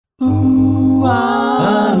Ooh,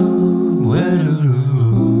 ah, ba-doo,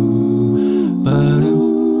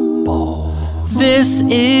 ba-doo, ba. This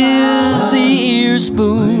is the Ear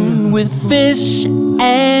Spoon with Fish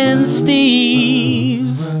and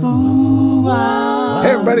Steve. Ooh, ah.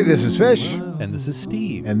 Hey everybody, this is Fish. And this is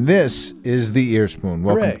Steve. And this is the Ear Spoon.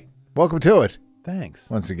 Hooray. Welcome to it Thanks.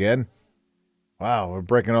 once again. Wow, we're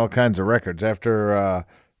breaking all kinds of records. After a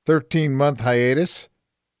 13-month hiatus,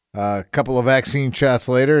 a couple of vaccine shots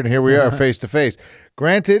later, and here we are face to face.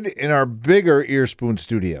 Granted, in our bigger Ear Spoon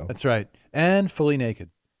studio. That's right. And fully naked.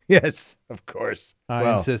 Yes, of course.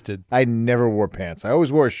 I insisted. I never wore pants. I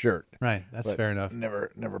always wore a shirt. Right. That's but fair enough.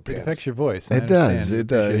 Never It pants. affects your voice. It does. It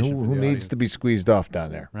does. Who needs to be squeezed off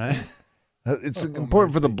down there? Right? It's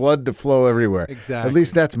important for the blood to flow everywhere. Exactly. At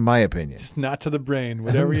least that's my opinion. Just not to the brain.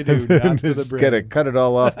 Whatever you do, not to the Just brain. cut it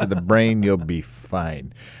all off to the brain. You'll be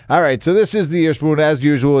fine. All right. So this is the Ear Spoon. As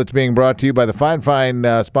usual, it's being brought to you by the fine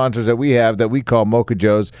sponsors that we have that we call Mocha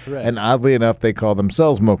Joe's. Right. And oddly enough, they call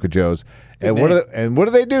themselves Mocha Joe's. And what do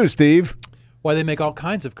they do, Steve? Why, they make all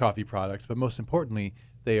kinds of coffee products, but most importantly,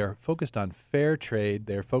 they are focused on fair trade.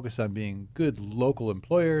 They are focused on being good local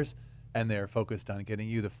employers, and they are focused on getting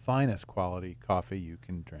you the finest quality coffee you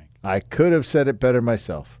can drink. I could have said it better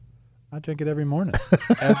myself. I drink it every morning.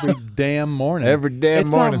 Every damn morning. Every damn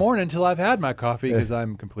morning. It's not morning until I've had my coffee because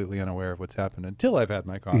I'm completely unaware of what's happened until I've had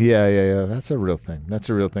my coffee. Yeah. That's a real thing.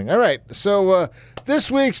 All right. So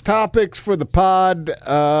this week's topics for the pod,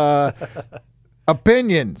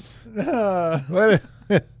 opinions. What-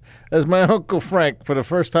 As my Uncle Frank, for the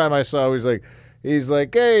first time I saw, he's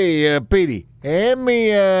like, hey, Petey, hand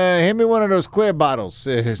me one of those clear bottles.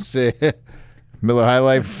 It's, Miller High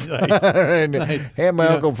Life. Nice. And Nice. hand my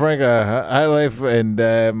Uncle Frank a High Life, and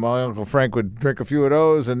my Uncle Frank would drink a few of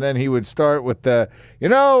those, and then he would start with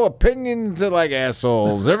opinions are like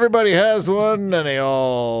assholes. Everybody has one, and they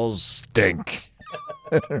all stink.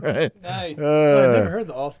 Right? Nice. I never heard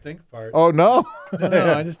the all stink part. Oh, no?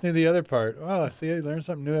 No, I just knew the other part. Oh, see, I learn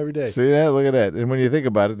something new every day. See that? Look at that. And when you think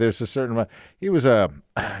about it, there's a certain amount. He was a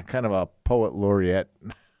kind of a poet laureate.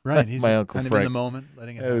 Right. He's My Uncle kind of Frank. in the moment,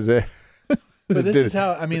 letting it It happen. was a But this is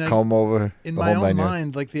how, comb over in the my whole own 9 yards.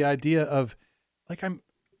 mind, like the idea of, like I'm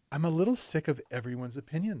a little sick of everyone's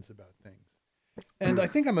opinions about things, and I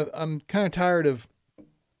think I'm kind of tired of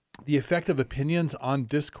the effect of opinions on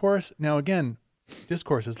discourse. Now, again,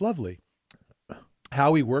 discourse is lovely.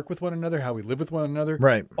 How we work with one another, how we live with one another,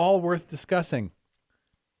 Right. all worth discussing.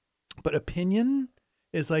 But opinion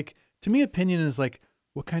is like, to me, opinion is like,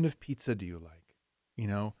 what kind of pizza do you like?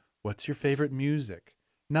 What's your favorite music?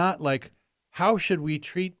 Not like, how should we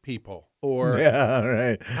treat people? Or Yeah,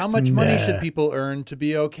 right. how much money should people earn to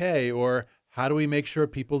be okay? Or how do we make sure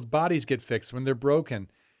people's bodies get fixed when they're broken?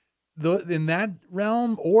 In that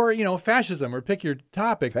realm, or fascism, or pick your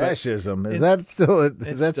topic. Fascism. Is it's- that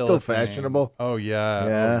still a thing. fashionable? Oh yeah.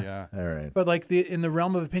 Yeah. Oh, yeah. All right. But like in the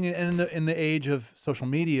realm of opinion, and in the age of social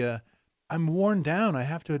media, I'm worn down. I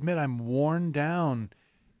have to admit, I'm worn down.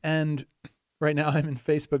 And right now, I'm in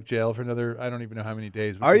Facebook jail for another, I don't even know how many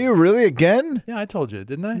days. Are you really again? Yeah, I told you,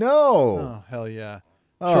 didn't I? No. Oh, hell yeah.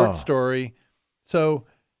 Oh. Short story. So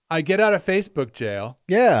I get out of Facebook jail.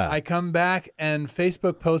 Yeah. I come back, and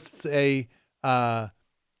Facebook posts a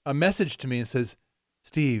message to me and says,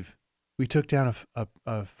 Steve, we took down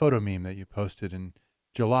a photo meme that you posted in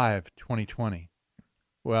July of 2020,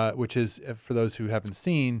 which is, for those who haven't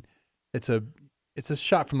seen, it's a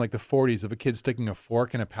shot from like the 40s of a kid sticking a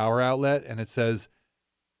fork in a power outlet, and it says,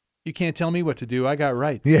 you can't tell me what to do. I got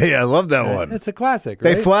rights. yeah, I love that one. It's a classic,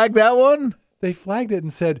 right? They flagged that one? They flagged it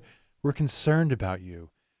and said, we're concerned about you.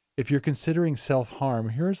 If you're considering self-harm,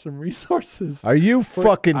 here are some resources. Are you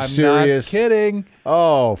fucking I'm serious? not kidding.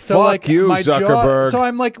 Oh, So, fuck like, you, my jaw- Zuckerberg. so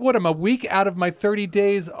I'm like, what? I'm a week out of my 30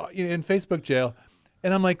 days in Facebook jail.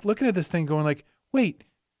 And I'm like looking at this thing going like, wait,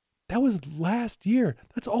 that was last year.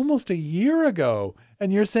 That's almost a year ago.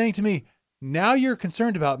 And you're saying to me, now you're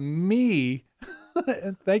concerned about me.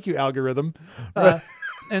 Thank you, algorithm.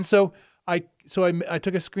 And so I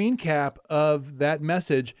took a screen cap of that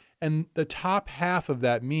message and the top half of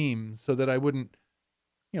that meme so that I wouldn't,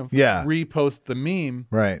 repost the meme.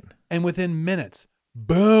 Right. And within minutes,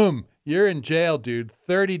 boom, you're in jail, dude.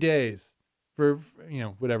 30 days for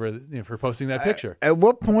for posting that picture. At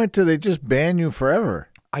what point do they just ban you forever?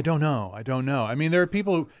 I don't know. I mean, there are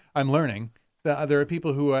people I'm learning. There are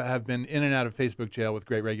people who have been in and out of Facebook jail with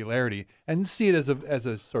great regularity and see it as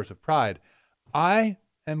a source of pride. I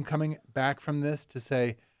am coming back from this to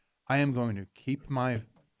say I am going to keep my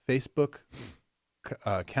Facebook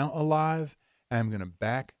account alive. And I'm going to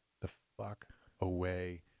back the fuck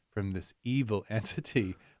away from this evil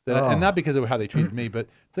entity and not because of how they treated me, but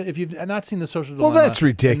if you've not seen The Social Dilemma, that's and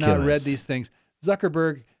ridiculous. not read these things,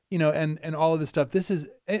 Zuckerberg, and all of this stuff. This is,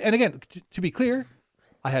 and again, to be clear,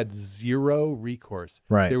 I had zero recourse.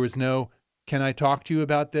 Right. There was no, can I talk to you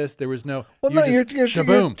about this? There was no. Well, no, you're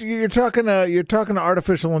talking to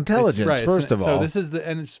artificial intelligence. Right. First of all, so this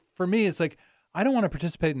is for me, it's like I don't want to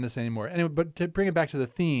participate in this anymore. Anyway, but to bring it back to the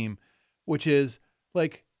theme, which is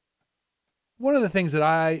like one of the things that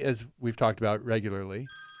as we've talked about regularly.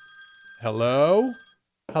 Hello.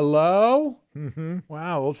 Mm-hmm.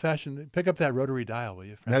 Wow, old fashioned. Pick up that rotary dial, will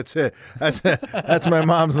you? Frank? That's it. That's my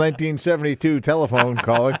mom's 1972 telephone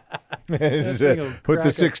calling. With the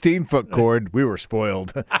 16-foot cord, we were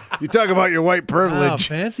spoiled. You talk about your white privilege. Wow,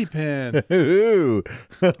 fancy pants. Ooh.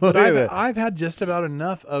 But I've had just about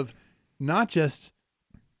enough of not just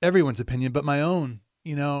everyone's opinion, but my own.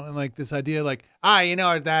 And like this idea, like you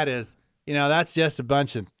know what that is. That's just a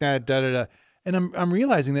bunch of da da da da. And I'm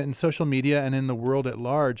realizing that in social media and in the world at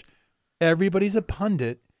large, everybody's a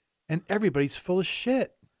pundit and everybody's full of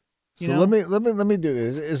shit. So let me do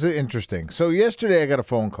this. Is it interesting? So yesterday I got a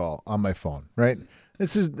phone call on my phone, right?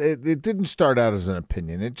 It didn't start out as an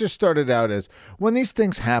opinion. It just started out as when these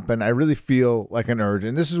things happen, I really feel like an urge,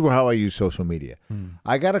 and this is how I use social media.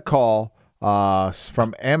 I got a call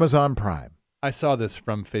from Amazon Prime. I saw this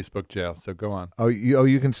from Facebook jail, so go on. Oh,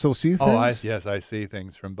 you can still see things? Yes, I see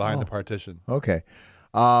things from behind the partition. Okay.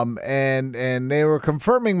 And they were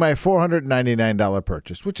confirming my $499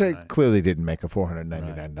 purchase, which I clearly didn't make a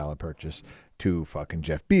 $499 purchase to fucking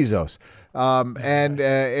Jeff Bezos. And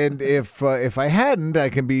if I hadn't, I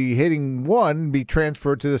can be be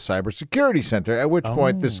transferred to the cybersecurity center, at which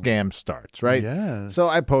point the scam starts, right? Yes. So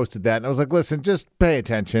I posted that and I was like, listen, just pay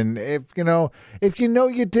attention. If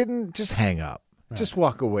you didn't, just hang up. Right. Just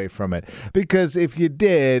walk away from it. Because if you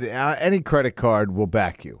did, any credit card will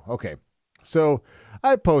back you. Okay. So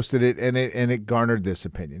I posted it, and it garnered this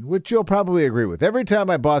opinion, which you'll probably agree with. Every time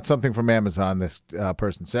I bought something from Amazon, this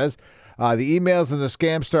person says, the emails and the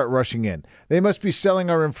scams start rushing in. They must be selling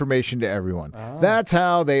our information to everyone. That's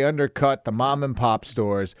how they undercut the mom and pop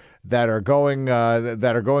stores that are going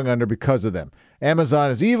under because of them. Amazon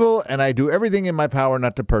is evil, and I do everything in my power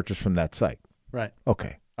not to purchase from that site. Right.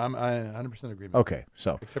 Okay. I 100% agree. Okay.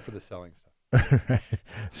 So except for the selling stuff.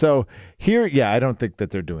 So here, I don't think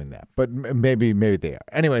that they're doing that, but maybe they are.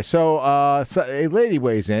 Anyway, so a lady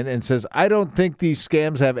weighs in and says, I don't think these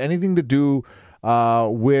scams have anything to do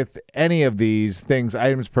with any of these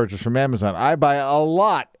items purchased from Amazon. I buy a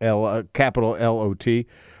lot, capital L-O-T,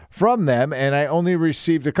 from them, and I only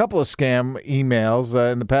received a couple of scam emails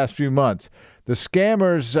in the past few months. The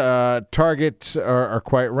scammers' targets are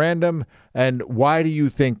quite random, and why do you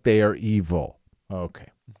think they are evil? Okay.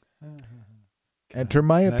 Enter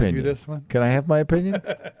my opinion. Can I do this one? Can I have my opinion?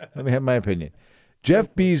 Let me have my opinion.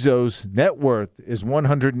 Jeff Bezos' net worth is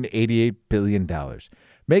 $188 billion,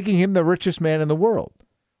 making him the richest man in the world.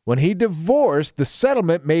 When he divorced, the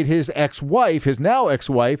settlement made his now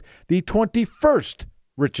ex-wife, the 21st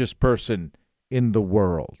richest person in the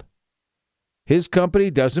world. His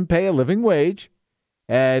company doesn't pay a living wage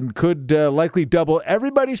and could likely double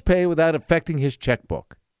everybody's pay without affecting his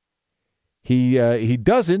checkbook. He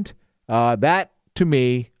doesn't. That, to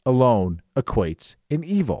me, alone equates in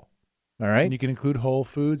evil. All right. And you can include Whole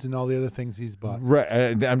Foods and all the other things he's bought.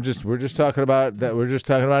 Right. We're just talking about that. We're just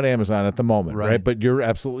talking about Amazon at the moment, right? But you're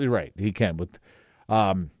absolutely right. He can.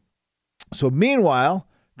 So meanwhile,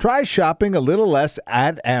 try shopping a little less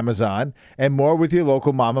at Amazon and more with your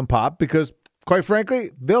local mom and pop, because quite frankly,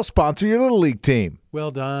 they'll sponsor your Little League team.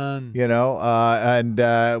 Well done.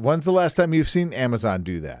 And when's the last time you've seen Amazon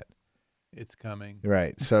do that? It's coming.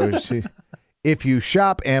 Right. So if you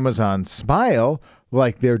shop Amazon Smile,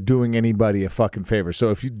 like they're doing anybody a fucking favor.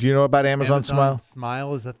 So do you know about Amazon Smile?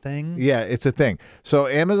 Smile is a thing? Yeah, it's a thing. So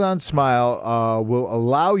Amazon Smile will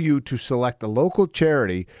allow you to select a local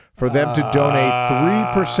charity for them to donate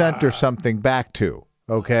 3% or something back to.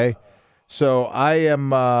 Okay. So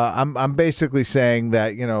I'm basically saying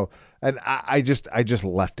that, and I just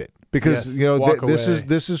left it. Because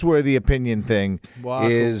this is where the opinion thing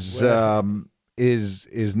is not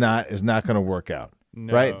going to work out,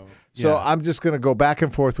 right? So I'm just going to go back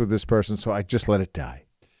and forth with this person. So I just let it die.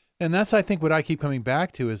 And that's, I think, what I keep coming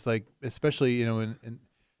back to is like, especially and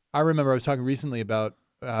I remember I was talking recently about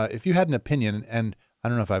if you had an opinion, and I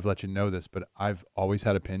don't know if I've let you know this, but I've always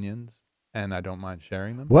had opinions, and I don't mind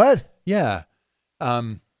sharing them. What? Yeah.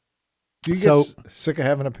 Do you get sick of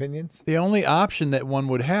having opinions? The only option that one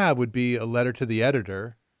would have would be a letter to the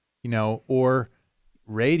editor, or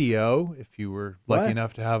radio, if you were lucky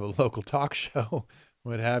enough to have a local talk show,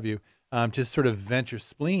 what have you, just sort of vent your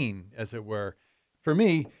spleen, as it were. For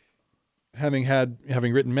me, having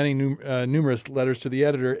written many numerous letters to the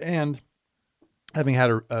editor and having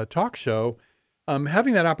had a talk show,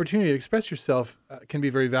 having that opportunity to express yourself can be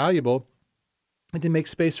very valuable. And to make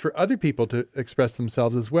space for other people to express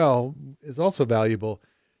themselves as well is also valuable.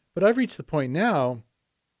 But I've reached the point now,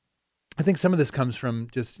 I think some of this comes from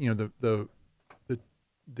just,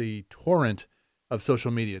 the torrent of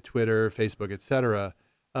social media, Twitter, Facebook, etc.,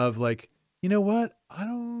 of like, you know what? I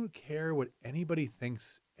don't care what anybody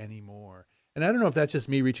thinks anymore. And I don't know if that's just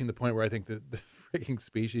me reaching the point where I think that the freaking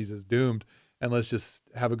species is doomed and let's just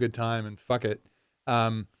have a good time and fuck it.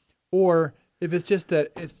 Or if it's just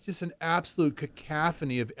that it's just an absolute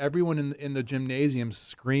cacophony of everyone in the gymnasium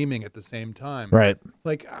screaming at the same time. Right. It's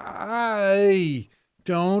like,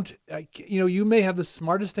 you may have the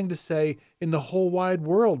smartest thing to say in the whole wide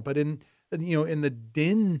world, but in the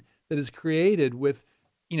din that is created with,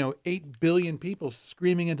 8 billion people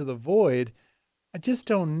screaming into the void, I just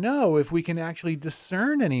don't know if we can actually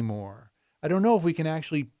discern anymore. I don't know if we can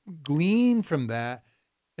actually glean from that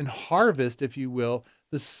and harvest, if you will,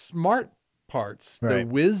 the smart parts, Right. the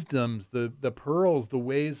wisdoms, the pearls, the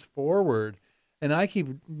ways forward. And I keep,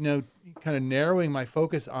 kind of narrowing my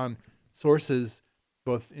focus on sources,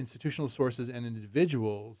 both institutional sources and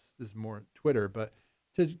individuals. This is more Twitter, but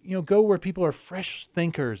to, go where people are fresh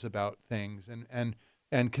thinkers about things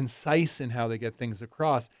and concise in how they get things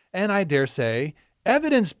across. And I dare say,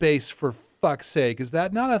 evidence-based, for fuck's sake. Is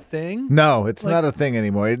that not a thing? No, it's not a thing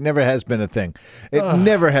anymore. It never has been a thing. It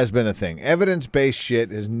never has been a thing. Evidence-based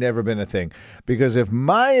shit has never been a thing. Because if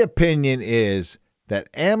my opinion is that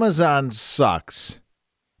Amazon sucks,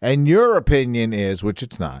 and your opinion is, which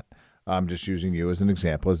it's not, I'm just using you as an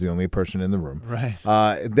example, as the only person in the room, Right.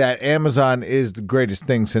 that Amazon is the greatest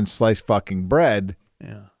thing since sliced fucking bread,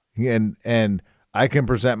 Yeah. and I can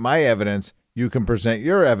present my evidence, you can present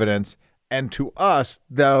your evidence, and to us,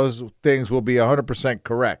 those things will be 100%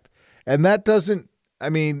 correct. And that doesn't,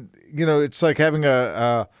 it's like having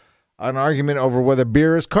an argument over whether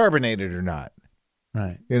beer is carbonated or not.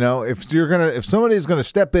 Right. If somebody's gonna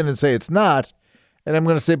step in and say it's not, and I'm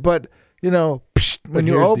gonna say, but when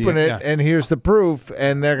you open it and here's the proof,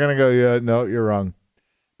 and they're gonna go, yeah, no, you're wrong.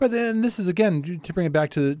 But then this is, again, to bring it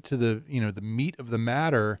back to the the meat of the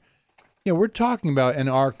matter. We're talking about and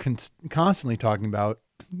are constantly talking about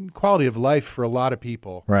quality of life for a lot of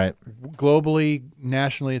people, Right. globally,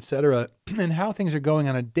 nationally, et cetera, and how things are going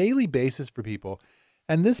on a daily basis for people.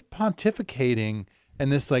 And this pontificating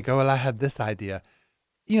and this like, oh, well, I have this idea,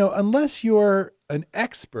 unless you're an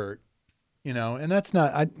expert, and that's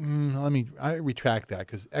not, I retract that,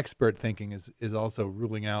 because expert thinking is also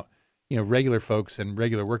ruling out, regular folks, and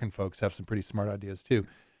regular working folks have some pretty smart ideas too.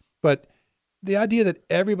 But the idea that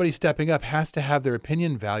everybody stepping up has to have their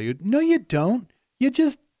opinion valued, no, you don't. You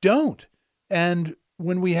just don't. And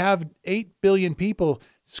when we have 8 billion people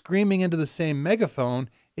screaming into the same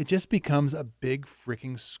megaphone, it just becomes a big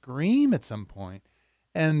freaking scream at some point.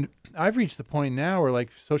 And I've reached the point now where,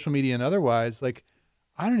 like, social media and otherwise, like,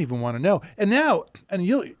 I don't even want to know. And now,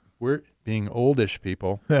 we're being oldish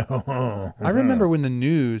people. I remember when the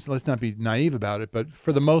news, let's not be naive about it, but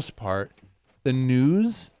for the most part, the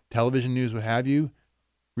news, television news, what have you,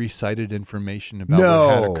 recited information about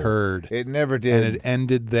what had occurred. It never did. And it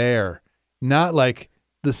ended there. Not like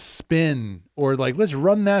the spin, or like, let's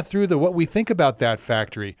run that through what we think about that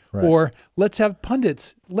factory. Right. Or let's have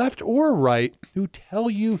pundits, left or right, who tell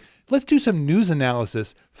you, let's do some news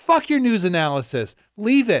analysis. Fuck your news analysis.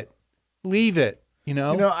 Leave it.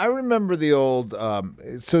 I remember the old,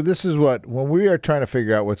 so this is when we are trying to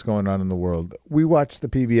figure out what's going on in the world, we watch the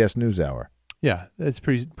PBS NewsHour. Yeah, it's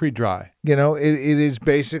pretty dry. It is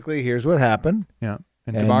basically, here's what happened. Yeah.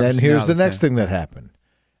 And then here's the next thing that happened.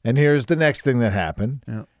 And here's the next thing that happened.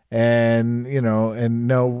 Yeah. And, and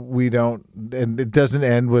no, we don't. And it doesn't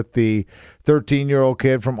end with the 13-year-old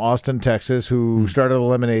kid from Austin, Texas, who started a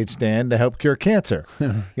lemonade stand to help cure cancer.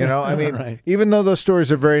 Right. Even though those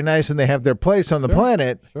stories are very nice and they have their place on the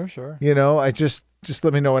planet, Sure. I just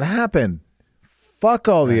let me know what happened. Fuck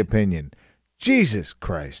all the opinion. Jesus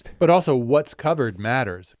Christ. But also what's covered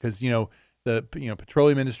matters, because, the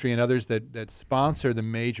petroleum industry and others that sponsor the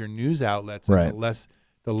major news outlets, right, and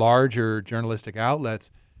the larger journalistic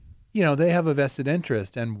outlets, they have a vested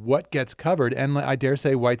interest in what gets covered. And I dare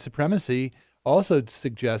say white supremacy also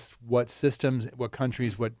suggests what systems, what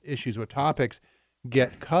countries, what issues, what topics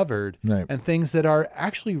get covered, right, and things that are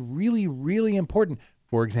actually really, really important.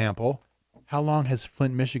 For example, how long has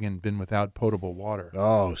Flint, Michigan been without potable water?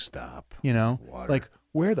 Oh, stop. Water. Like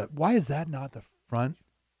why is that not the front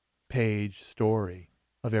page story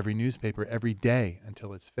of every newspaper every day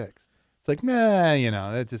until it's fixed? It's like,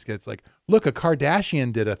 it just gets like, look, a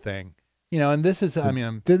Kardashian did a thing. And this is, I mean,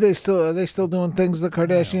 Are they still doing things, the I don't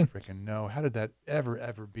Kardashian? freaking know. How did that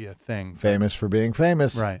ever be a thing? Famous for being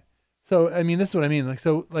famous. Right. So, I mean, this is what I mean.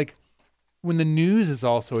 Like when the news is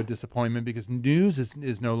also a disappointment because news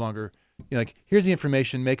is no longer, like, here's the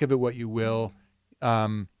information, make of it what you will.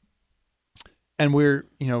 And we're,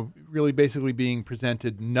 really basically being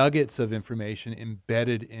presented nuggets of information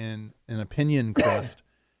embedded in an opinion crust.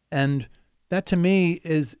 And that to me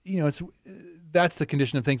is, that's the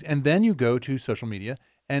condition of things. And then you go to social media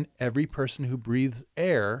and every person who breathes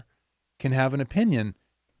air can have an opinion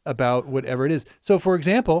about whatever it is. So for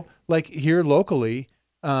example, like here locally,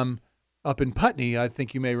 up in Putney, I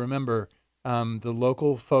think you may remember, the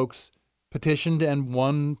local folks petitioned and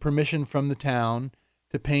won permission from the town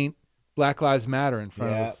to paint Black Lives Matter in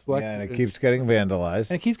front of us. And it keeps getting vandalized.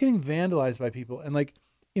 And it keeps getting vandalized by people. And like,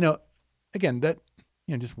 again, that,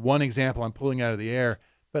 just one example I'm pulling out of the air,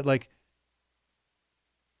 but like,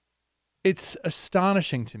 it's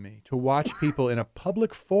astonishing to me to watch people in a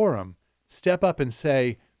public forum step up and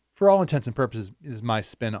say, for all intents and purposes, is my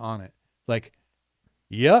spin on it. Like,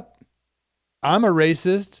 yep, I'm a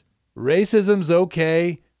racist. Racism's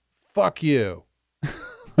okay. Fuck you.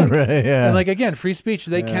 Right, yeah. And like, again, free speech,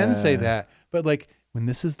 they can say that. But like, when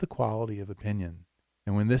this is the quality of opinion,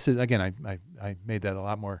 and when this is, again, I made that a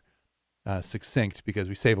lot more succinct because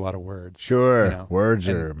we save a lot of words. Sure. Words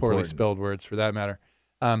and are poorly important. spelled words for that matter.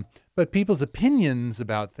 But people's opinions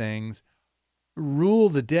about things rule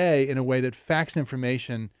the day in a way that facts and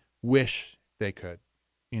information wish they could,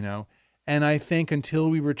 And I think until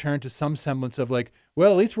we return to some semblance of like,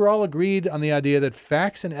 well, at least we're all agreed on the idea that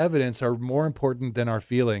facts and evidence are more important than our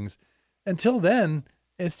feelings. Until then,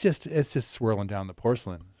 it's just swirling down the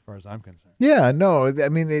porcelain as far as I'm concerned. Yeah, no, I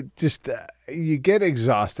mean, it just, you get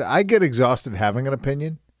exhausted. I get exhausted having an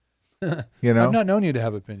opinion, I've not known you to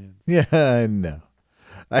have opinions. Yeah, I know.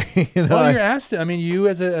 Well, you're asked. I mean, you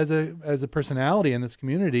as a personality in this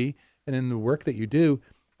community and in the work that you do,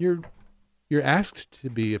 you're asked to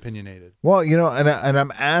be opinionated. Well, and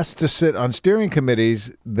I'm asked to sit on steering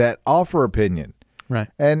committees that offer opinion. Right.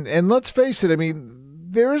 And let's face it, I mean,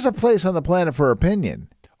 there is a place on the planet for opinion.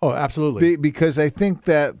 Oh, absolutely. Because I think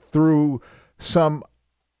that through some,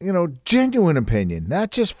 genuine opinion, not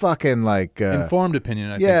just fucking like informed opinion.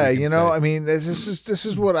 I think say. I mean, this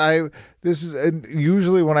is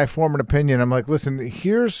usually when I form an opinion, I'm like, listen,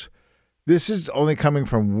 this is only coming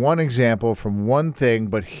from one example, from one thing,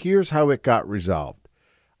 but here's how it got resolved.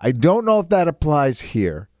 I don't know if that applies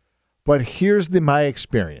here, but here's my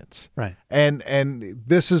experience. Right. And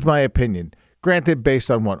this is my opinion, granted based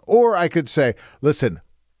on one. Or I could say, listen,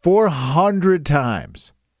 400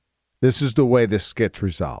 times, this is the way this gets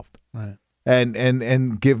resolved. Right.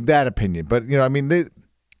 And give that opinion. But, I mean,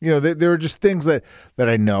 there are just things that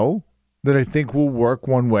I know that I think will work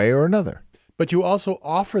one way or another. But you also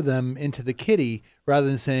offer them into the kitty rather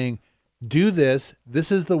than saying, do this.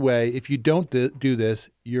 This is the way. If you don't do this,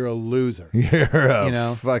 you're a loser. You're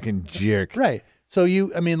a fucking jerk. Right. So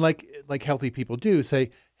like healthy people do, say,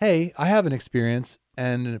 hey, I have an experience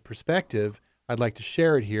and a perspective. I'd like to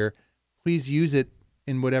share it here. Please use it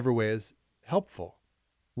in whatever way is helpful.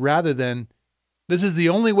 Rather than, this is the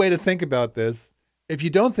only way to think about this. If you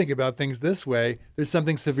don't think about things this way, there's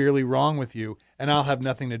something severely wrong with you, and I'll have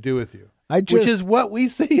nothing to do with you. Which is what we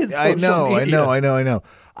see in social media. I know.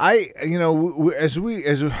 As we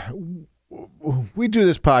do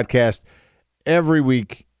this podcast every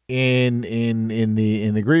week in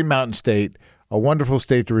the Green Mountain State, a wonderful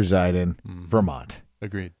state to reside in, Vermont.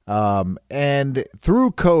 Agreed. And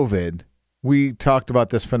through COVID, we talked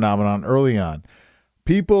about this phenomenon early on.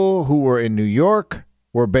 People who were in New York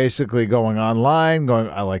were basically going online,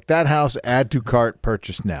 I like that house, add to cart,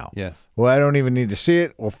 purchase now. Yes. Well, I don't even need to see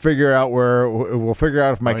it. We'll figure out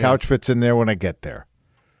if my couch fits in there when I get there.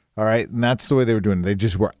 All right. And that's the way they were doing it. They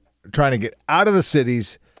just were trying to get out of the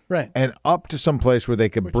cities and up to some place where they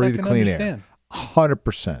could breathe clean air.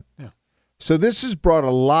 100%. Yeah. So this has brought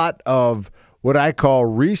a lot of what I call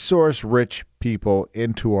resource-rich people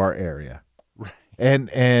into our area. Right. And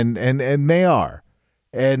they are.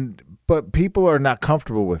 But people are not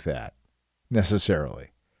comfortable with that necessarily.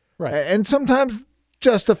 Right. And sometimes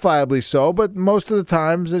justifiably so, but most of the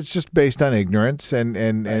times it's just based on ignorance and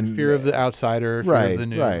fear of the outsider, fear of the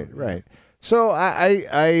new. Right. So I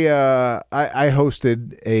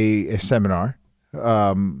hosted a seminar,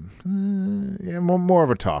 more of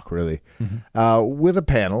a talk really, with a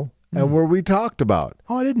panel and where we talked about.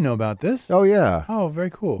 Oh, I didn't know about this. Oh yeah. Oh, very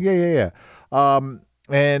cool. Yeah.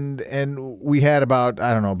 And we had about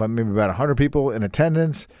maybe about 100 people in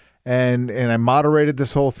attendance, And I moderated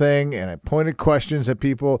this whole thing, and I pointed questions at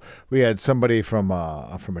people. We had somebody from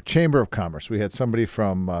a chamber of commerce. We had somebody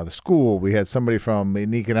from the school. We had somebody from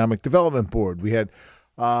an economic development board. We had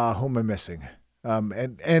who am I missing?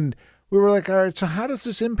 And we were like, all right, so how does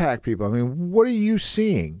this impact people? I mean, what are you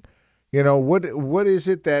seeing? What is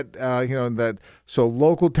it that that so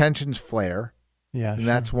local tensions flare? Yeah, and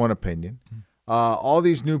that's one opinion. All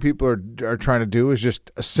these new people are trying to do is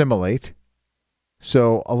just assimilate.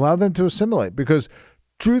 So allow them to assimilate, because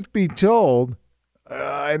truth be told,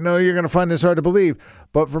 I know you're going to find this hard to believe,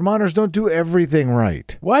 but Vermonters don't do everything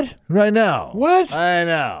right. What? Right now. What? I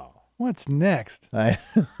know. What's next?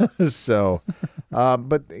 So,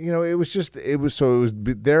 but it was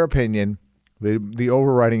their opinion. The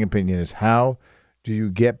overriding opinion is, how do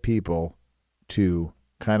you get people to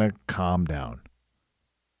kind of calm down?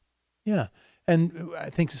 Yeah. And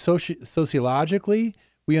I think sociologically,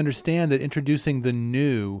 we understand that introducing the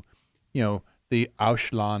new, the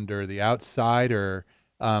Auslander, the outsider,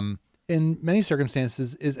 in many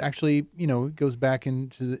circumstances is actually, goes back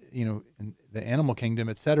into in the animal kingdom,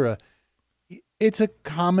 et cetera. It's a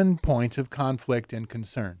common point of conflict and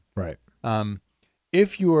concern. Right.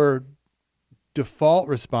 If your default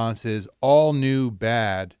response is all new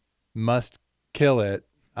bad, must kill it,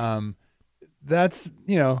 that's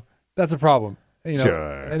a problem.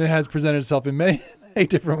 Sure. And it has presented itself in many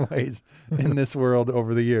different ways in this world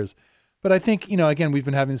over the years. But I think, again, we've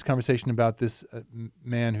been having this conversation about this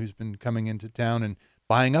man who's been coming into town and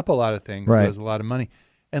buying up a lot of things. Right. Who has a lot of money.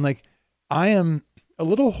 And I am a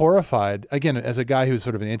little horrified, again, as a guy who's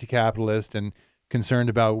sort of an anti-capitalist and concerned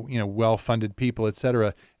about, well-funded people, et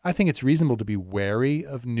cetera. I think it's reasonable to be wary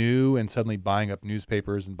of new and suddenly buying up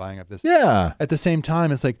newspapers and buying up this. Yeah. At the same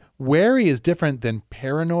time, it's wary is different than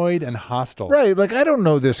paranoid and hostile. Right. I don't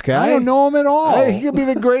know this guy. I don't know him at all. He could be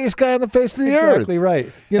the greatest guy on the face of the earth. Exactly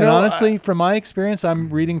right. And honestly, from my experience, I'm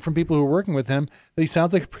reading from people who are working with him that he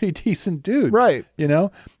sounds like a pretty decent dude. Right.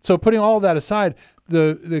 So putting all of that aside,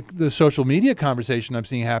 the social media conversation I'm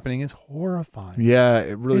seeing happening is horrifying. Yeah,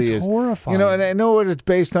 it really It's is. horrifying. And I know it's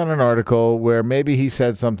based on an article where maybe he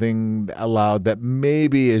said something aloud that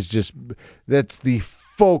maybe is that's the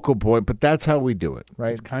focal point, but that's how we do it,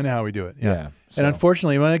 right? It's kind of how we do it. Yeah. So. And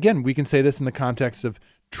unfortunately, again, we can say this in the context of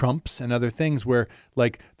Trumps and other things where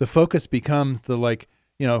the focus becomes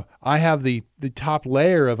I have the top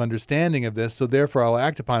layer of understanding of this, so therefore I'll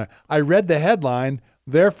act upon it. I read the headline,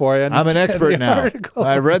 therefore I understand I'm an expert now. article.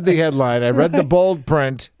 I read the headline. I read the bold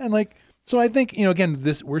print. And so I think, again,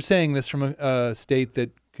 we're saying this from a state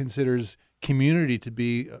that considers community to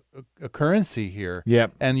be a currency here.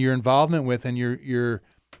 Yep. And your involvement with and your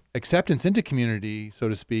acceptance into community, so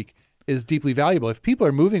to speak, is deeply valuable. If people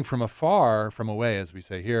are moving from away, as we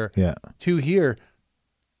say here, to here,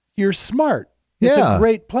 you're smart. It's a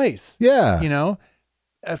great place. Yeah.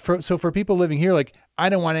 So for people living here, I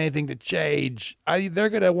don't want anything to change. They're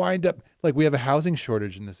going to wind up, we have a housing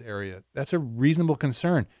shortage in this area. That's a reasonable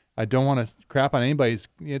concern. I don't want to crap on anybody's.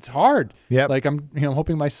 It's hard. Yep. I'm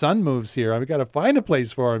hoping my son moves here. I've got to find a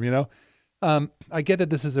place for him, I get that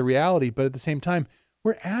this is a reality, but at the same time,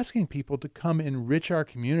 we're asking people to come enrich our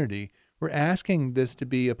community. We're asking this to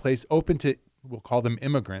be a place open to, we'll call them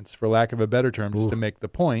immigrants, for lack of a better term, just to make the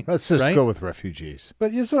point. Let's just right? go with refugees.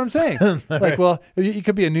 But that's what I'm saying. You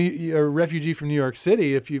could be a refugee from New York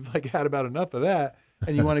City if you've had about enough of that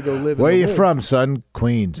and you want to go live in Where are the you woods. from, son?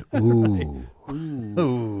 Queens. Ooh.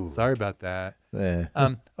 Ooh. Sorry about that.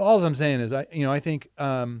 All I'm saying is, I think,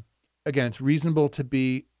 again, it's reasonable to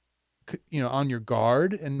be, on your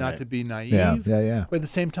guard and not to be naive. Yeah. But at the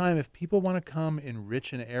same time, if people want to come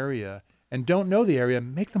enrich an area and don't know the area,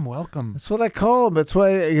 make them welcome. That's what I call them. That's why,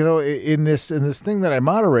 in this thing that I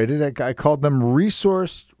moderated, I called them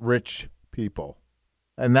resource-rich people.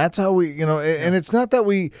 And that's how we, and it's not that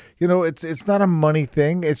we, it's not a money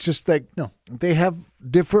thing. It's just they have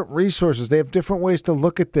different resources. They have different ways to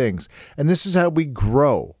look at things. And this is how we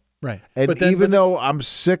grow. Right. And though I'm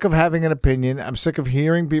sick of having an opinion, I'm sick of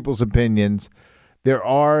hearing people's opinions, there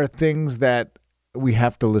are things that we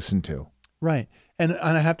have to listen to. Right. And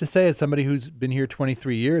I have to say, as somebody who's been here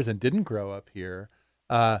 23 years and didn't grow up here,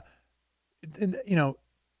 don't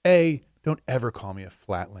ever call me a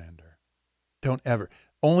flatlander. Don't ever.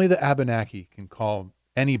 Only the Abenaki can call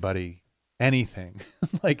anybody anything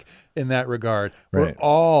in that regard. Right. We're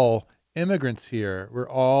all immigrants here. We're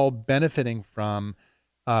all benefiting from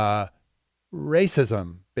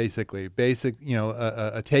racism, basically. A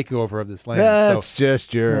takeover of this land. That's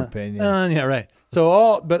just your opinion. Yeah, right. So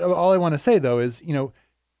all I want to say though is,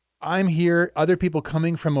 I'm here. Other people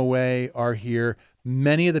coming from away are here.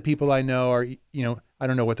 many of the people I know are, I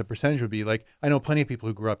don't know what the percentage would be. Like, I know plenty of people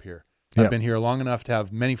who grew up here. Yeah. I've been here long enough to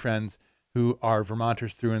have many friends who are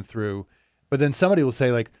Vermonters through and through. But then somebody will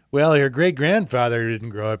say, like, well, your great-grandfather didn't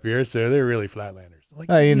grow up here, so they're really flatlanders. Like,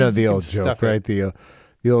 You know the you old can joke, stuff it. right?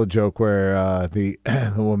 The old joke where the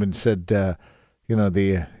the woman said,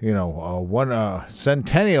 one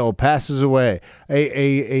centennial passes away.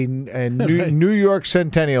 A Right. New York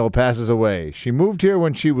centennial passes away. She moved here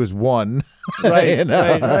when she was 1. Right, You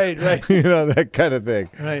know? right. You know, that kind of thing.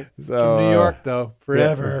 Right. So, From New York, though,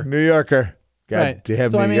 forever. Yeah, New Yorker. God Right.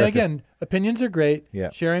 damn So, New I mean, Yorker. again, opinions are great. Yeah.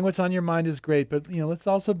 Sharing what's on your mind is great. But, let's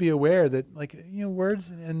also be aware that, words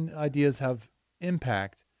and ideas have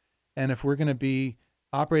impact. And if we're going to be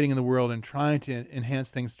operating in the world and trying to enhance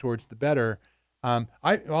things towards the better,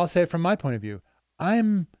 I'll say it from my point of view,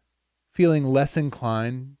 I'm feeling less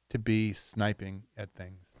inclined to be sniping at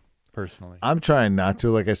things personally. I'm trying not to.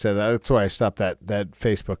 Like I said, that's why I stopped that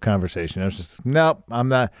Facebook conversation. I was just, nope, I'm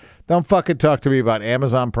not. Don't fucking talk to me about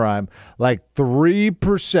Amazon Prime. Like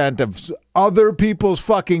 3% of other people's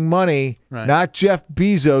fucking money, Right. not Jeff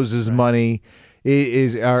Bezos's money,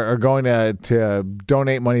 are going to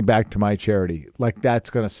donate money back to my charity. Like, that's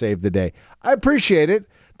going to save the day. I appreciate it.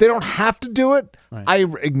 They don't have to do it. Right. I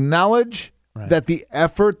acknowledge that the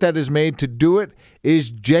effort that is made to do it is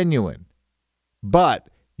genuine. But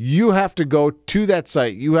you have to go to that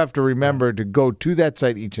site. You have to remember to go to that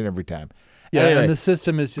site each and every time. Yeah, Anyway. and the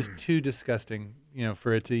system is just too disgusting,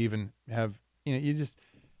 for it to even have,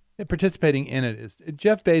 participating in it is.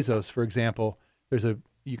 Jeff Bezos, for example,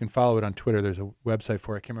 you can follow it on Twitter. There's a website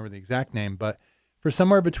for it. I can't remember the exact name, but for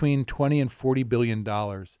somewhere between $20 and $40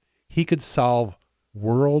 billion, he could solve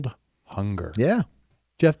world hunger. Yeah.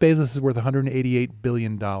 Jeff Bezos is worth $188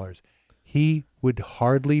 billion. He would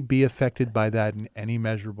hardly be affected by that in any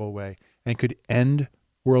measurable way and could end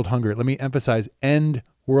world hunger. Let me emphasize, end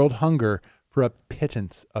world hunger for a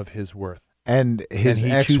pittance of his worth. And his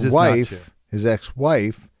And he chooses not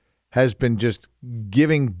ex-wife has been just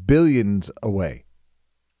giving billions away.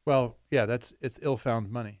 Well, yeah, it's ill-found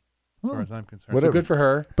money as far as I'm concerned. Whatever. So good for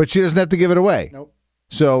her. But she doesn't have to give it away. Nope.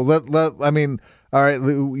 So all right,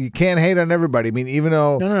 you can't hate on everybody. I mean, even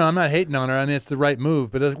though No, I'm not hating on her. I mean, it's the right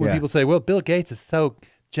move. But when Yeah. people say, well, Bill Gates is so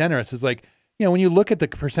generous, it's like, when you look at the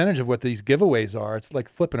percentage of what these giveaways are, it's like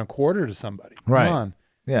flipping a quarter to somebody. Right. Come on.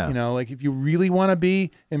 yeah. Like if you really want to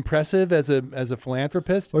be impressive as a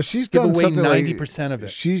philanthropist, Well, she's give done away something 90% of it.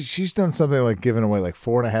 She's done something like giving away like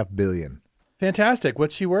 $4.5 billion. Fantastic.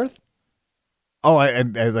 What's she worth? Oh,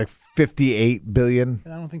 and like $58 billion. I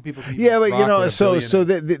don't think people can Yeah, but rock with a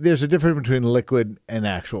billion. there's a difference between liquid and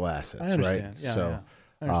actual assets, I understand. right? Yeah, So,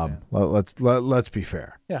 yeah. I understand. let's be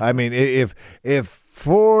fair. Yeah. I mean, if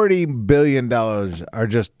 $40 billion are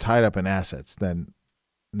just tied up in assets, then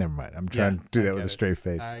never mind. I'm trying to do that with a straight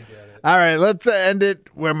face. I get it. All right, let's end it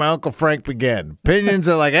where my Uncle Frank began. Opinions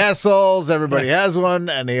are like assholes. Everybody has one,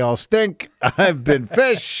 and they all stink. I've been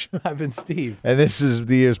Fish, I've been Steve. and this is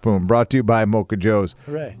The Ear Spoon, brought to you by Mocha Joe's.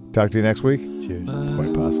 Hooray. Talk to you next week. Cheers.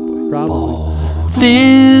 Quite possibly. Probably.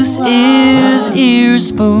 This is Ear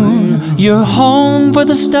Spoon, your home for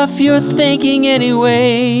the stuff you're thinking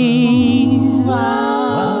anyway.